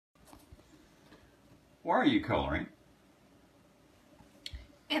Why are you coloring?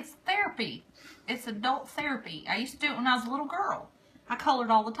 It's therapy. It's adult therapy. I used to do it when I was a little girl. I colored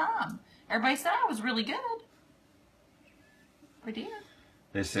all the time. Everybody said I was really good. We did.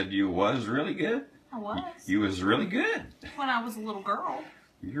 They said you was really good? I was. You was really good. When I was a little girl.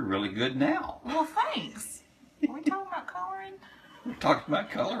 You're really good now. Well, thanks. Are we talking about coloring? We're talking about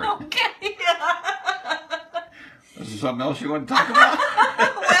coloring. Okay. Is there something else you want to talk about?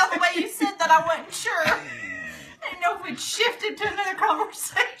 Well, the way you said that, I wasn't sure. I didn't know if we'd shifted to another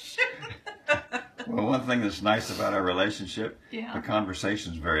conversation. Well, one thing that's nice about our relationship, Yeah. the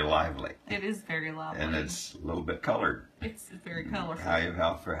conversation's very lively. It is very lively. And it's a little bit colored. It's very colorful.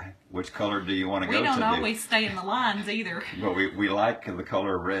 Which color do you want to We go to? don't always stay in the lines either. But we like the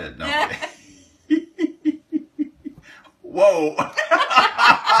color red, don't we? Whoa!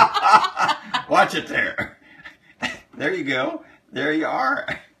 Watch it there. There you go. There you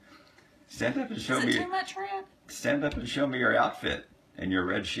are. Stand up and show Is me. it too much red? Stand up and show me your outfit and your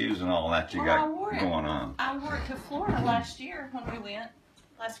red shoes and all that you got going on. I wore it to Florida last year when we went,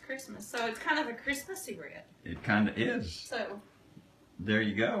 last Christmas. So it's kind of a Christmassy red. It kind of is. So There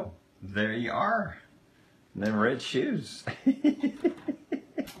you go. There you are. Them red shoes.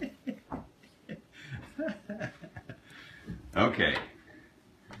 Okay.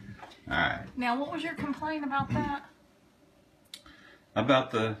 All right. now, what was your complaint about that?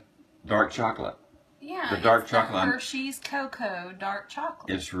 About the dark chocolate. Yeah, The dark it's chocolate. The Hershey's Cocoa dark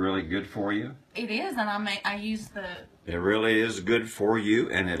chocolate. It's really good for you. It is, and I use the. It really is good for you,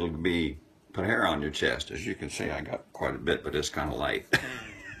 and it'll put hair on your chest. As you can see, I got quite a bit, but it's kind of light.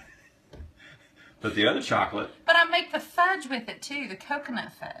 But the other chocolate. But I make the fudge with it too, the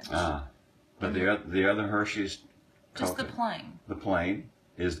coconut fudge. But the other Hershey's. Just the coconut, plain. The plain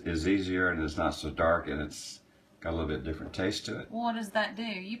is easier, and it's not so dark, and it's got a little bit different taste to it. Well, what does that do?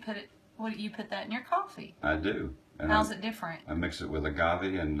 You put that in your coffee. I do. And How's it different? I mix it with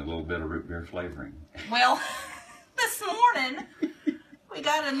agave and a little bit of root beer flavoring. Well, this morning we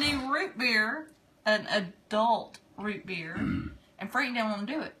got a new root beer, an adult root beer, and Frank didn't want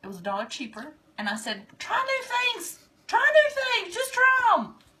to do it. It was $1 cheaper, and I said, "Try new things. Try new things. Just try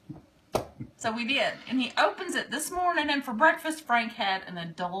them." So we did, and he opens it this morning, and for breakfast, Frank had an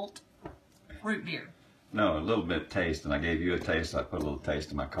adult root beer. No, a little bit of taste, and I gave you a taste. I put a little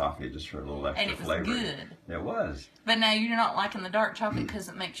taste in my coffee just for a little extra flavor. And it was good. It was. But now you're not liking the dark chocolate because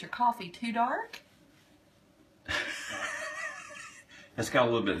it makes your coffee too dark? It's got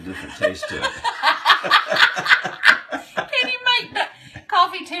a little bit of different taste to it. Can you make the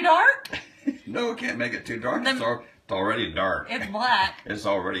coffee too dark? No, can't make it too dark. It's already dark. It's black. It's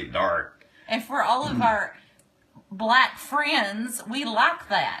already dark. And for all of our black friends, we like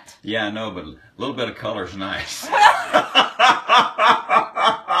that. Yeah, I know, but a little bit of color's nice.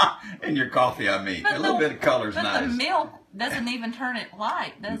 In your coffee, I mean. A little bit of color's nice. But the milk doesn't even turn it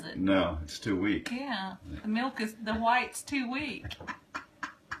light, does it? No, it's too weak. Yeah, the white's too weak.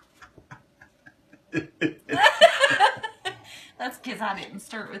 That's because I didn't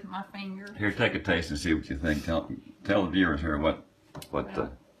stir it with my finger. Here, take a taste and see what you think. Tell the viewers here what.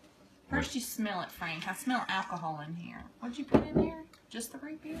 First, you smell it, Frank. I smell alcohol in here. What'd you put in there? Just the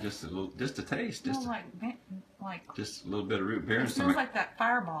root beer? Just a taste. Just Just a little bit of root beer. It smells like that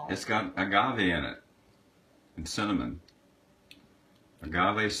Fireball. It's got agave in it and cinnamon.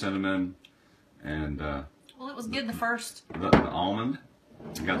 Agave, cinnamon, and well, it was good the first the almond.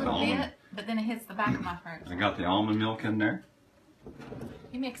 I got the almond. bit, but then it hits the back of my throat. I got the almond milk in there.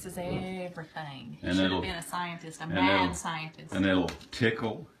 He mixes everything. He And should it'll- have been a scientist, a and mad it'll- scientist. And it'll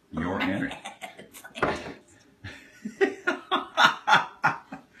tickle your innards.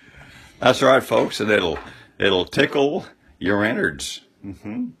 That's right, folks, and it'll tickle your innards.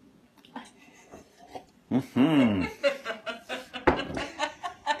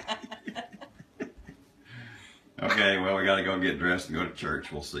 Okay, well, we got to go get dressed and go to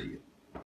church. We'll see you.